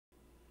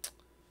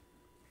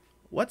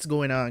What's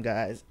going on,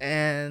 guys?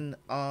 And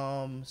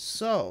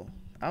so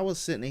I was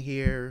sitting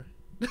here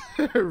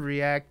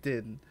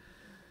reacting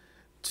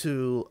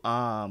to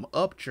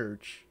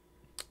Upchurch.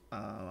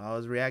 I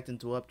was reacting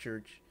to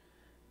Upchurch,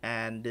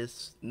 and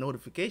this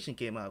notification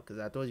came up because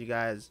I told you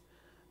guys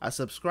I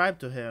subscribed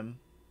to him.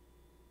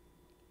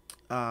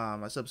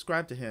 I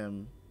subscribed to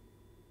him,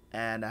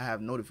 and I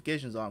have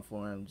notifications on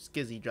for him just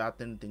in case he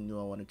dropped anything new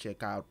I want to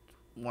check out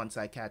once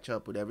I catch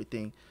up with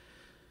everything.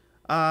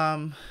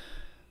 Um,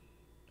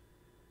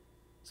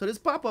 so this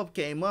pop up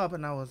came up,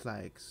 and I was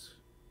like,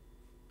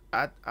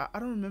 I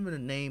don't remember the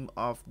name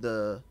of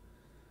the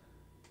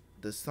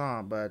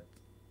song, but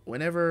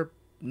whenever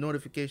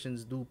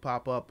notifications do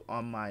pop up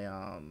on my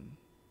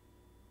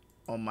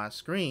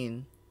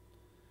screen,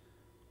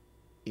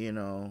 you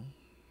know,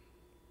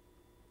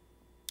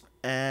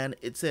 and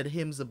it said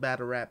hymns of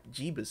battle rap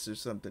Jeebus or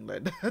something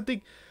like that. I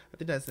think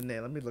that's the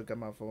name. Let me look at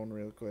my phone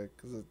real quick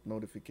because the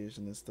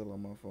notification is still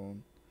on my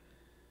phone.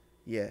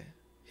 Yeah,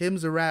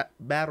 hymns of rap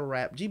battle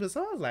rap Jeebus.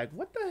 So I was like,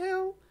 what the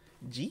hell,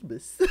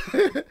 Jeebus?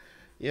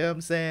 You know what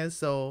I'm saying?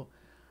 So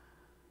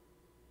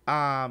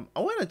I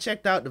went and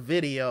checked out the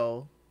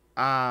video.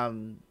 I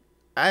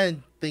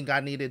didn't think I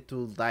needed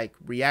to like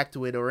react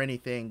to it or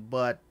anything,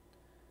 but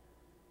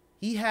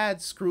he had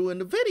Scru in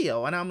the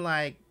video, and I'm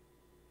like,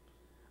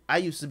 I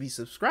used to be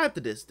subscribed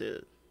to this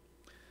dude.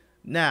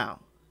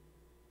 Now,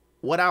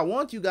 what I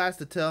want you guys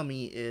to tell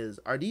me is,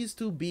 are these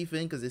two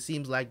beefing? Because it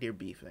seems like they're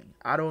beefing.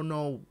 I don't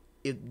know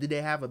if did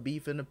they have a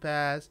beef in the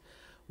past.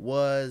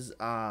 Was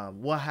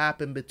what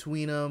happened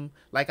between them?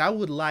 Like, I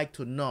would like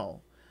to know.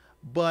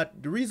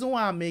 But the reason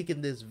why I'm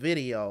making this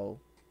video,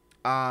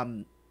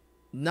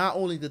 not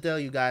only to tell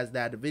you guys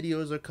that the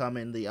videos are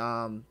coming,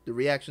 the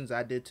reactions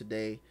I did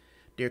today,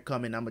 they're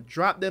coming. I'm gonna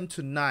drop them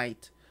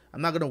tonight.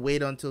 I'm not gonna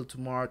wait until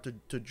tomorrow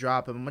to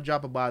drop them. I'm gonna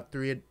drop about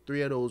three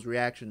of those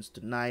reactions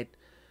tonight,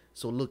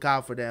 so look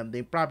out for them.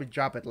 They probably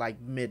drop at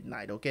like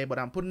midnight, okay? But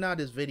I'm putting out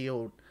this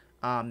video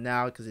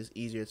now because it's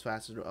easier, it's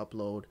faster to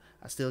upload.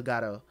 I still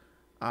gotta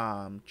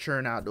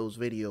churn out those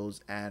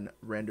videos and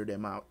render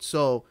them out.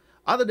 So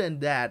other than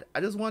that, I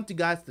just wanted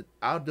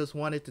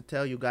to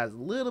tell you guys a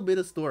little bit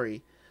of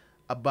story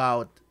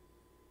about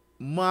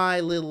my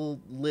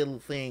little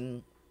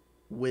thing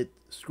with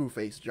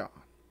Screwface John,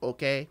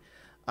 okay?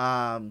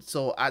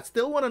 So I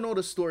still want to know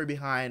the story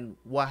behind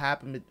what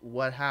happened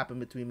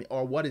between me,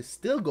 or what is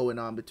still going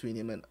on between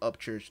him and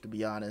Upchurch, to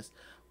be honest.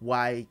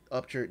 Why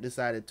Upchurch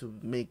decided to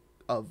make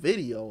a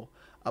video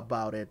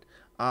about it.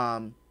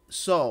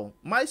 So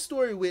my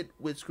story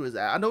with Screw is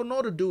that I don't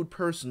know the dude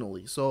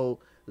personally, so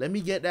let me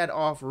get that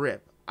off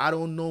rip. I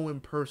don't know him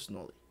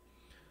personally,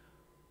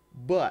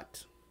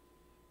 but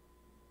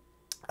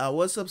I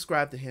was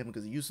subscribed to him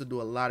because he used to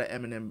do a lot of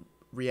Eminem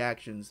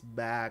reactions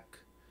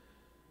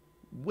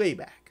way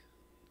back.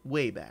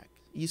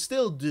 You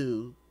still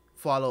do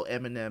follow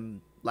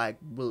Eminem like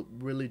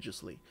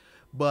religiously,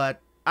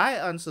 but I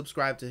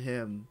unsubscribed to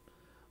him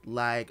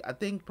like I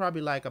think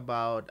probably like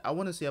about, I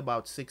want to say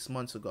about 6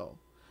 months ago.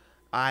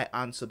 I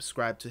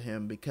unsubscribed to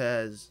him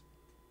because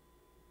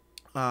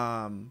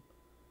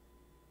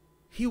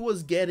he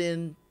was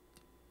getting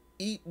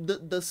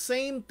the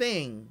same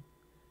thing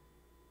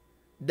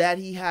that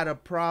he had a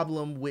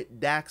problem with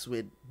Dax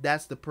with.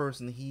 That's the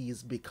person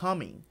he's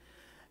becoming.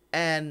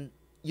 And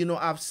you know,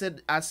 I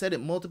said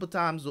it multiple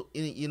times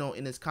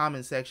in his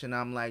comment section.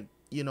 I'm like,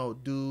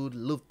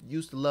 dude,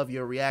 used to love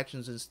your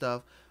reactions and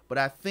stuff, but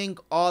I think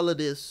all of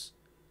this,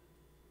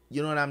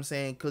 you know what I'm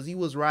saying, because he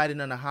was riding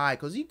on a high,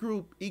 because he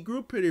grew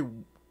pretty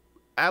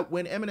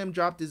when Eminem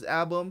dropped his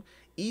album.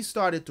 He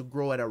started to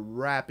grow at a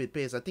rapid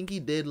pace. I think he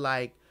did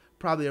like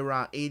probably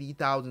around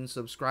 80,000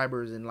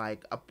 subscribers in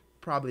like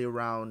probably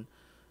around,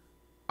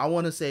 I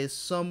want to say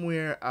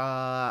somewhere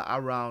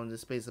around the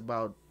space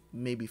about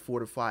maybe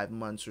 4 to 5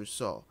 months or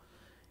so.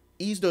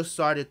 He just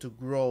started to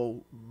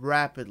grow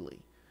rapidly,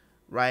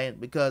 right?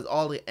 Because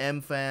all the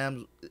M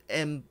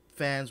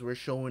fans were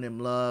showing him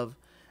love,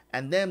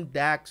 and then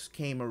Dax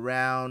came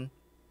around.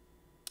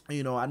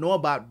 I know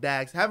about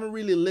Dax. Haven't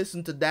really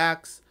listened to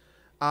Dax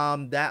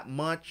that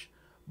much,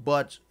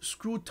 but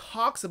Screw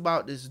talks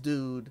about this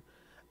dude,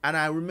 and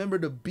I remember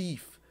the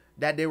beef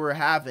that they were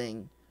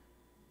having,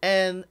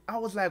 and I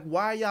was like,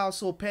 why y'all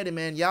so petty,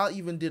 man? Y'all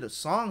even did a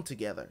song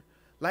together.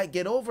 Like,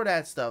 get over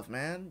that stuff,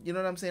 man. You know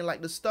what I'm saying?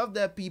 Like, the stuff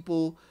that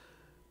people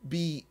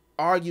be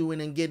arguing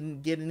and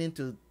getting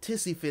into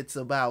tissy fits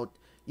about.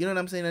 You know what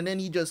I'm saying? And then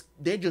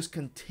they just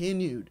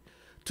continued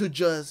to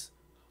just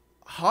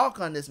hawk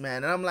on this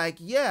man. And I'm like,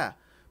 yeah.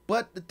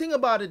 But the thing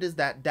about it is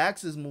that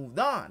Dax has moved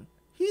on.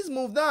 He's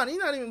moved on. He's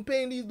not even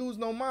paying these dudes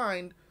no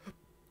mind.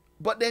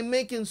 But they're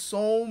making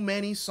so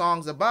many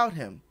songs about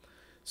him.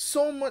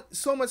 So much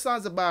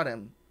songs about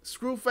him.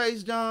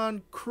 Screwface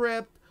John,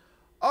 Crypt,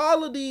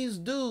 all of these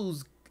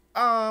dudes,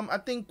 I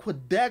think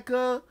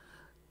Quedeca,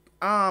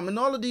 and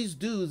all of these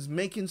dudes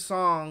making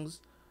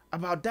songs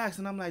about Dax,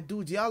 and I'm like,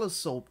 dude, y'all are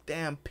so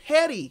damn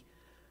petty.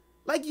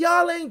 Like,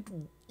 y'all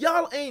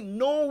ain't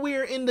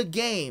nowhere in the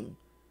game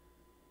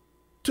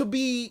to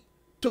be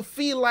to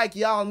feel like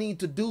y'all need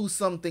to do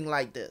something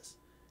like this.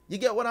 You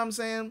get what I'm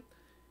saying?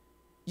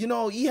 You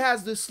know, he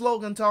has this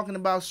slogan talking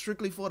about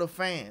strictly for the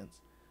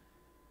fans.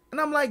 And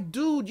I'm like,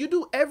 dude, you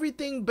do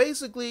everything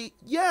basically,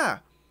 yeah.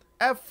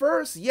 At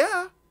first,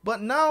 yeah,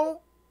 but now,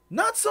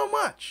 not so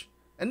much.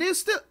 And there's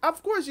still,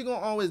 of course, you're going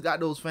to always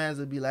got those fans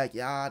that be like,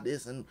 yeah,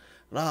 this and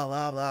blah,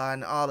 blah, blah,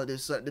 and all of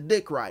this, the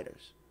dick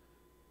riders.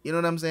 You know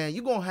what I'm saying?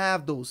 You're going to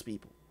have those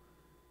people.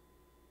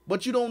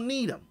 But you don't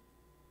need them.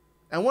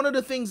 And one of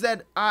the things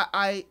that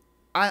I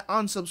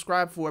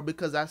unsubscribed for,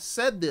 because I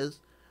said this,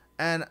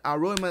 and I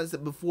wrote him as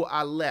before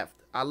I left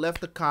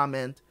a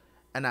comment,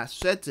 and I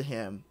said to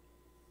him,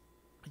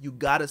 you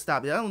gotta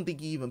stop it. I don't think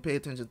he even paid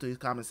attention to his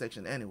comment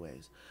section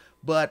anyways.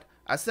 But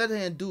I said to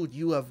him, dude,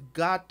 you have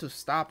got to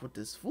stop with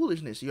this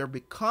foolishness. You're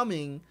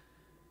becoming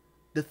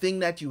the thing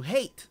that you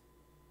hate.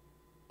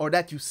 Or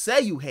that you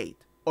say you hate.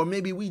 Or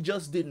maybe we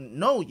just didn't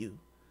know you.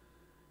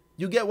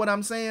 You get what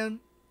I'm saying?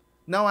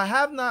 Now, I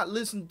have not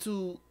listened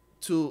to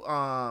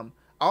I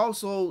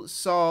also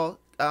saw,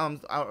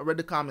 I read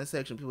the comment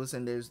section, people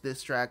saying there's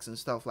diss tracks and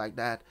stuff like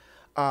that.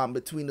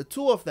 Between the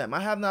two of them.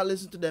 I have not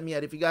listened to them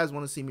yet. If you guys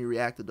want to see me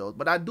react to those,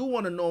 but I do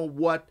want to know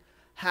what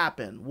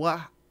happened.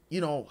 What,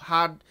 you know,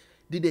 how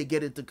did they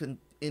get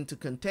into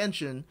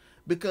contention?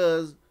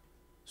 Because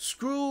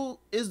Scru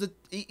is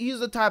he's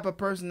the type of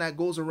person that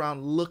goes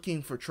around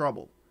looking for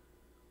trouble.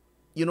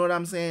 You know what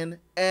I'm saying?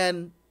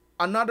 And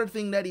another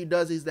thing that he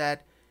does is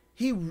that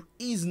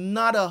he's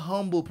not a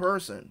humble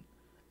person,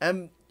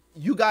 and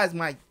you guys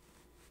might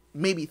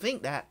maybe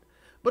think that,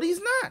 but he's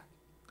not.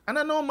 And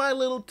I know my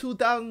little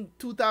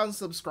 2,000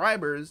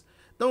 subscribers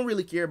don't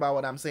really care about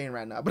what I'm saying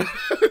right now, but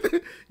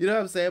you know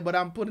what I'm saying? But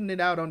I'm putting it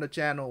out on the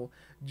channel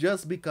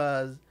just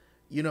because,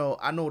 you know,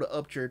 I know the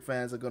Upchurch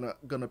fans are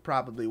gonna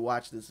probably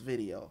watch this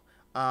video.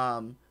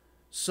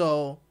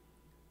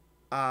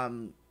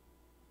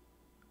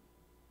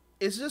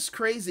 It's just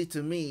crazy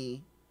to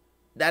me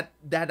that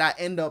I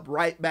end up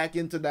right back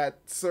into that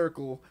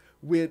circle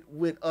with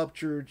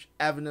Upchurch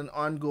having an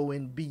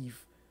ongoing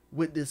beef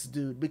with this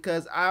dude,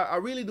 because I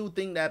really do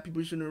think that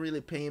people shouldn't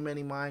really pay him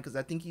any mind, because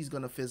I think he's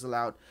gonna fizzle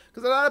out,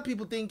 because a lot of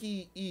people think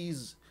he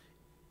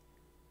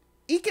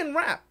can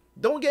rap.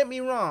 Don't get me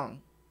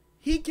wrong,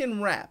 he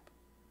can rap,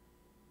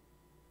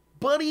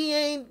 but he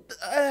ain't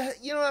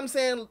you know what I'm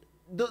saying,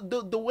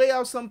 the way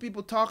how some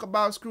people talk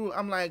about Scru,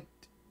 I'm like,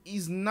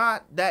 he's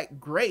not that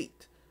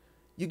great.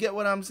 You get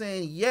what I'm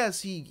saying?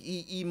 Yes,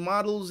 he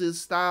models his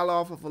style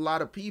off of a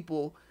lot of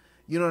people,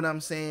 you know what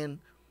I'm saying,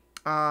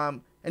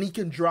 and he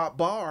can drop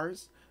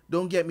bars,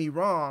 don't get me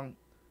wrong,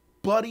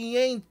 but he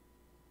ain't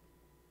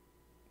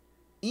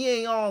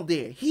all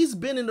there. He's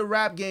been in the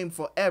rap game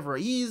forever.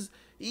 He's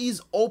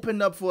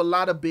opened up for a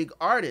lot of big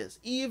artists.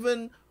 He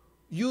even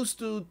used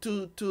to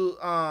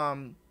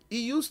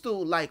he used to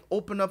like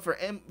open up for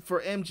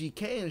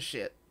MGK and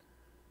shit.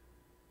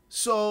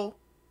 So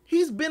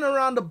he's been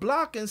around the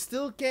block and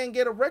still can't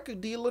get a record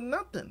deal or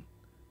nothing.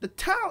 The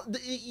talent,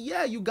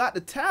 yeah, you got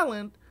the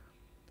talent,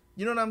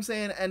 you know what I'm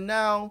saying, and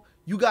now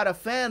you got a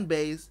fan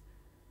base.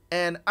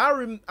 And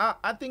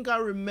I think I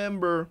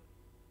remember,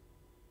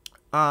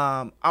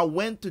 I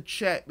went to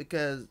check,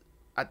 because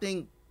I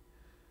think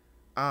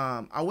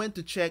I went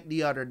to check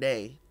the other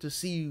day to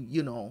see,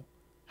 you know,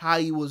 how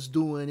he was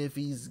doing, if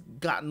he's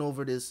gotten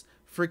over this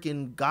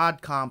freaking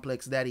God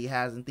complex that he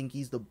has and think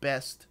he's the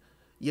best.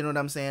 You know what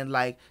I'm saying?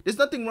 Like, there's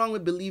nothing wrong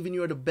with believing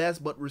you're the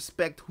best, but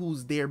respect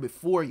who's there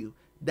before you.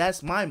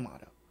 That's my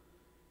motto.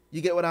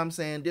 You get what I'm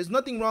saying? There's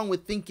nothing wrong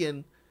with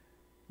thinking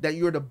that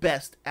you're the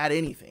best at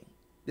anything.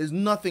 There's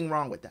nothing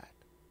wrong with that.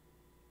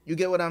 You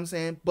get what I'm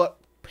saying? But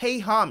pay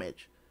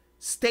homage.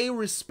 Stay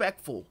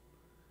respectful.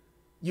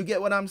 You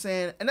get what I'm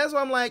saying? And that's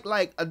why I'm like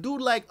a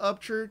dude like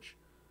Upchurch,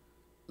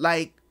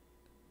 like,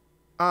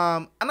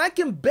 and I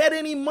can bet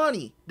any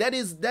money that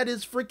is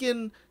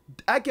freaking,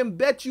 I can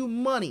bet you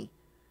money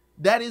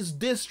that is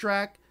diss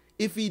track.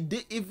 If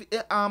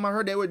I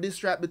heard they were diss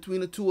track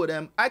between the two of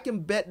them, I can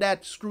bet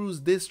that Scru's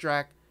diss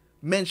track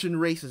mentioned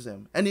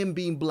racism and him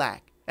being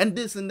black and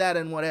this and that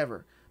and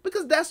whatever,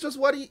 because that's just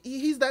what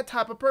he's that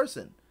type of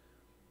person.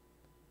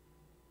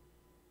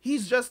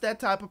 He's just that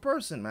type of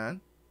person,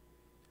 man.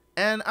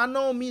 And I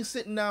know me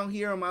sitting down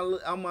here on my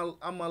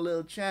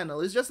little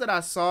channel, it's just that I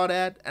saw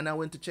that and I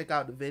went to check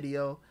out the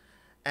video,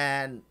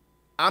 and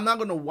I'm not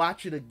gonna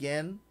watch it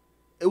again.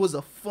 It was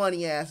a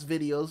funny ass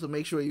video, so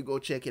make sure you go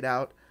check it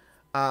out.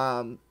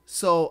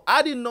 So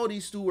I didn't know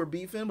these two were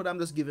beefing, but I'm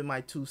just giving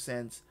my 2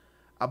 cents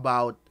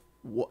about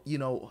what, you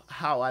know,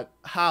 how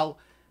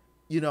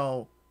you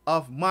know,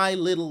 of my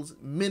little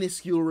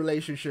minuscule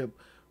relationship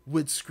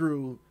with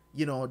Scru,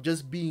 you know,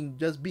 just being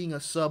a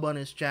sub on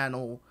his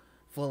channel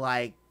for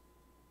like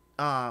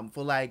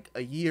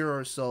a year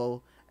or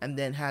so, and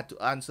then had to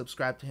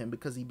unsubscribe to him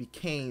because he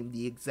became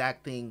the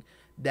exact thing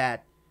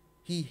that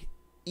he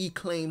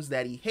claims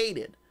that he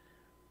hated.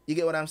 You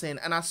get what I'm saying?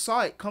 And I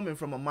saw it coming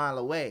from a mile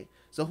away.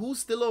 So who's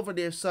still over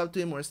there sub to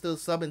him or still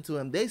subbing to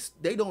him,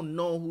 they don't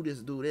know who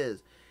this dude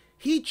is.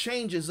 He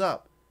changes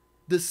up.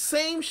 The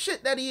same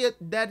shit that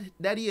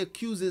he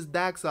accuses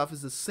Dax of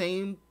is the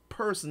same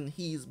person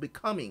he's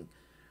becoming.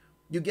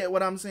 You get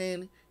what I'm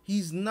saying?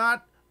 He's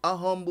not a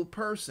humble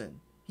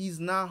person. He's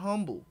not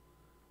humble.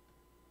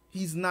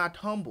 He's not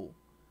humble.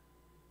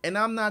 And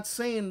I'm not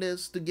saying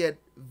this to get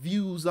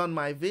views on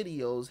my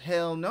videos.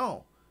 Hell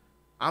no.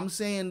 I'm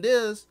saying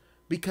this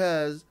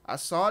because I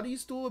saw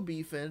these two are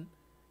beefing,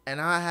 and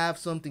I have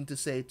something to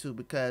say too,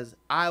 because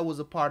I was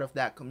a part of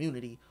that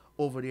community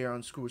over there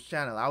on Scru's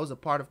channel. I was a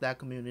part of that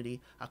community.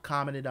 I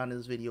commented on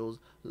his videos.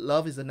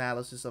 Love his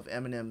analysis of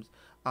Eminem's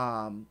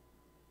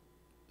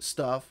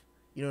stuff.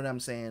 You know what I'm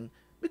saying?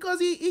 Because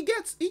he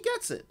gets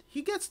it.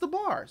 He gets the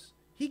bars.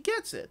 He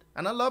gets it.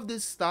 And I love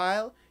this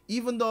style.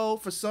 Even though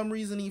for some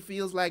reason he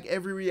feels like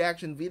every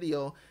reaction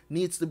video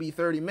needs to be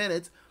 30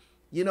 minutes.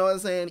 You know what I'm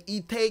saying?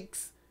 He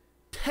takes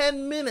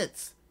 10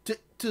 minutes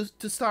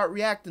to start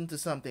reacting to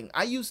something.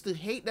 I used to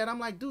hate that. I'm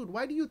like, dude,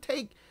 why do you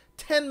take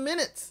 10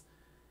 minutes?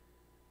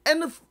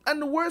 And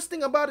the worst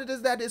thing about it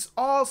is that it's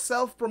all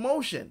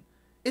self-promotion.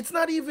 It's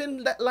not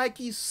even like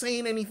he's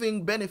saying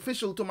anything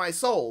beneficial to my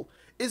soul.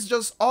 It's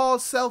just all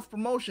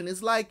self-promotion.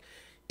 It's like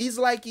he's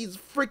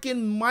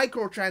freaking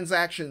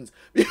microtransactions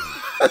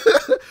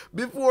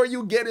before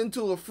you get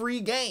into a free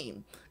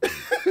game.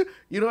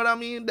 You know what I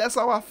mean? That's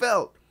how I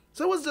felt.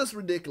 So it was just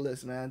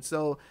ridiculous, man.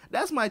 So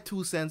that's my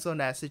 2 cents on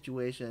that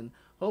situation.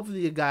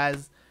 Hopefully you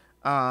guys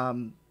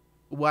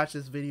watch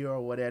this video or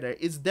whatever.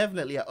 It's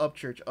definitely an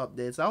Upchurch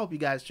update. So I hope you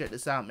guys check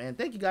this out, man.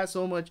 Thank you guys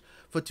so much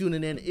for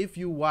tuning in. If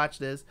you watch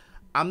this,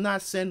 I'm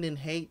not sending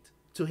hate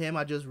to him.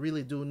 I just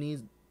really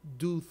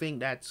do think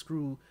that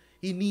Scru,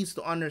 he needs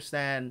to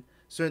understand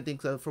certain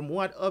things. So from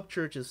what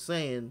Upchurch is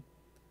saying,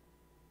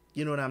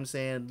 you know what I'm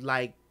saying?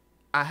 Like,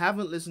 I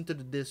haven't listened to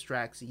the diss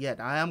tracks yet.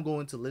 I am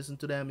going to listen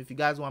to them. If you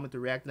guys want me to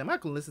react to them, I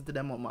can listen to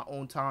them on my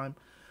own time.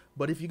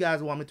 But if you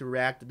guys want me to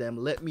react to them,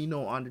 let me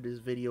know under this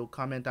video.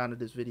 Comment under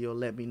this video.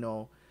 Let me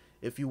know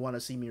if you want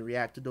to see me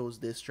react to those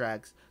diss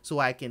tracks, so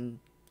I can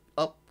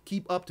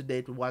keep up to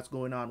date with what's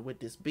going on with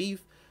this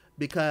beef.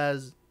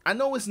 Because I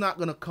know it's not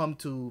going to come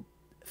to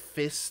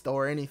fist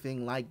or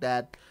anything like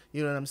that.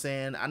 You know what I'm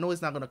saying? I know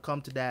it's not going to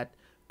come to that,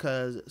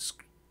 because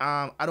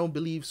I don't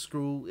believe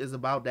Scru is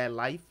about that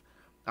life.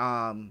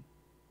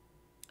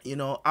 You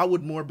know, I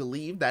would more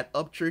believe that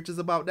Upchurch is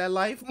about that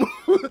life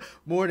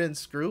more than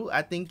Scru.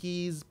 I think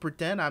he's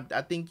pretend.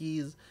 I think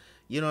he's,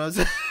 you know what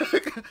I'm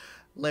saying?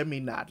 Let me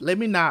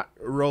not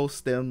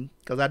roast him,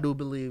 because I do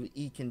believe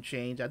he can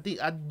change. I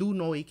do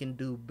know he can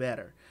do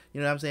better.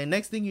 You know what I'm saying?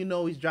 Next thing you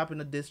know, he's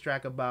dropping a diss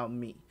track about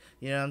me.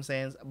 You know what I'm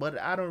saying? But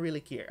I don't really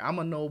care. I'm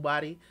a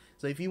nobody.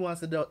 So if he wants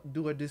to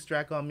do a diss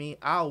track on me,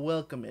 I'll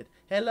welcome it.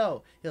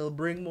 Hello, he'll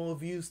bring more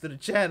views to the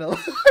channel.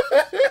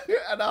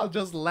 And I'll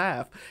just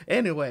laugh.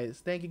 Anyways,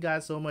 thank you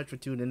guys so much for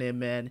tuning in,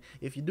 man.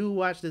 If you do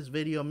watch this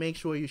video, make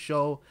sure you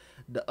show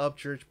the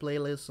Upchurch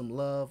playlist some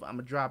love. I'm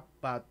gonna drop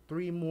about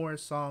 3 more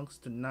songs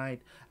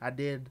tonight. I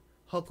did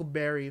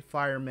Huckleberry,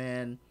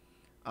 Fireman,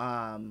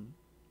 and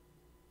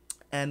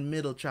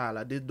Middle Child.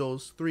 I did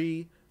those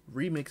 3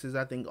 remixes.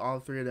 I think all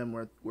 3 of them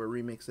were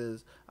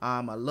remixes.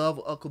 I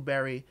love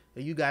Huckleberry.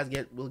 You guys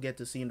will get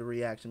to see in the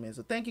reaction, man.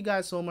 So thank you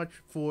guys so much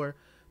for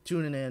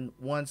tuning in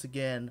once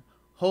again.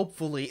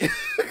 Hopefully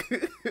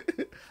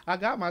I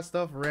got my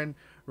stuff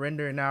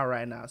rendering out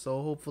right now,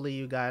 so hopefully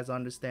you guys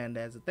understand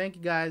that. So thank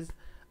you guys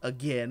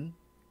again.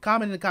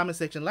 Comment in the comment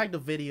section, like the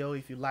video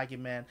if you like it,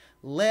 man.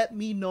 Let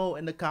me know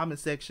in the comment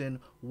section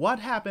what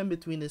happened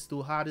between these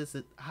two. How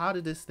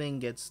did this thing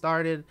get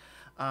started?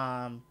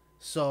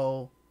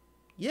 So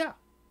yeah,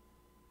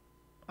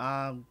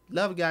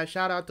 love you guys.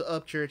 Shout out to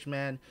Upchurch,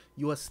 man.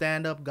 You a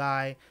stand-up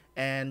guy,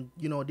 and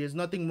you know there's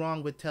nothing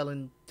wrong with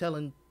telling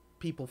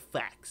people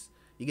facts.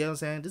 You get what I'm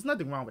saying? There's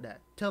nothing wrong with that.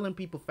 Telling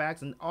people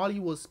facts, and all he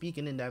was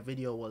speaking in that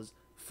video was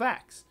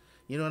facts.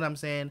 You know what I'm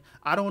saying?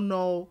 I don't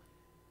know.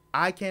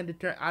 I can't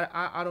determine.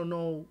 I don't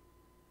know,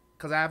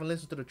 because I haven't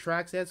listened to the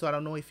tracks yet, so I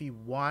don't know if he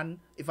won.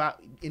 From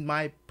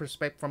my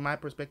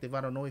perspective, I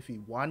don't know if he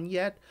won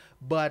yet,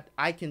 but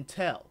I can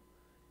tell.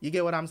 You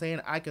get what I'm saying?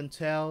 I can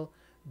tell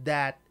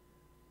that,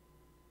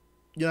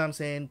 you know what I'm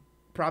saying,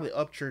 probably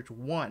Upchurch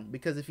won,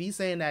 because if he's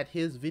saying that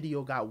his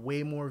video got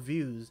way more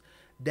views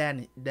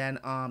than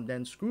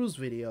Scru's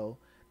video,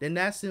 then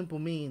that simple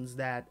means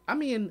that, I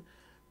mean,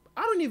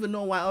 I don't even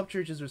know why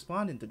Upchurch is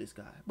responding to this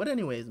guy. But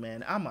anyways,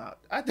 man, I'm out.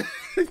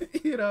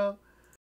 You know.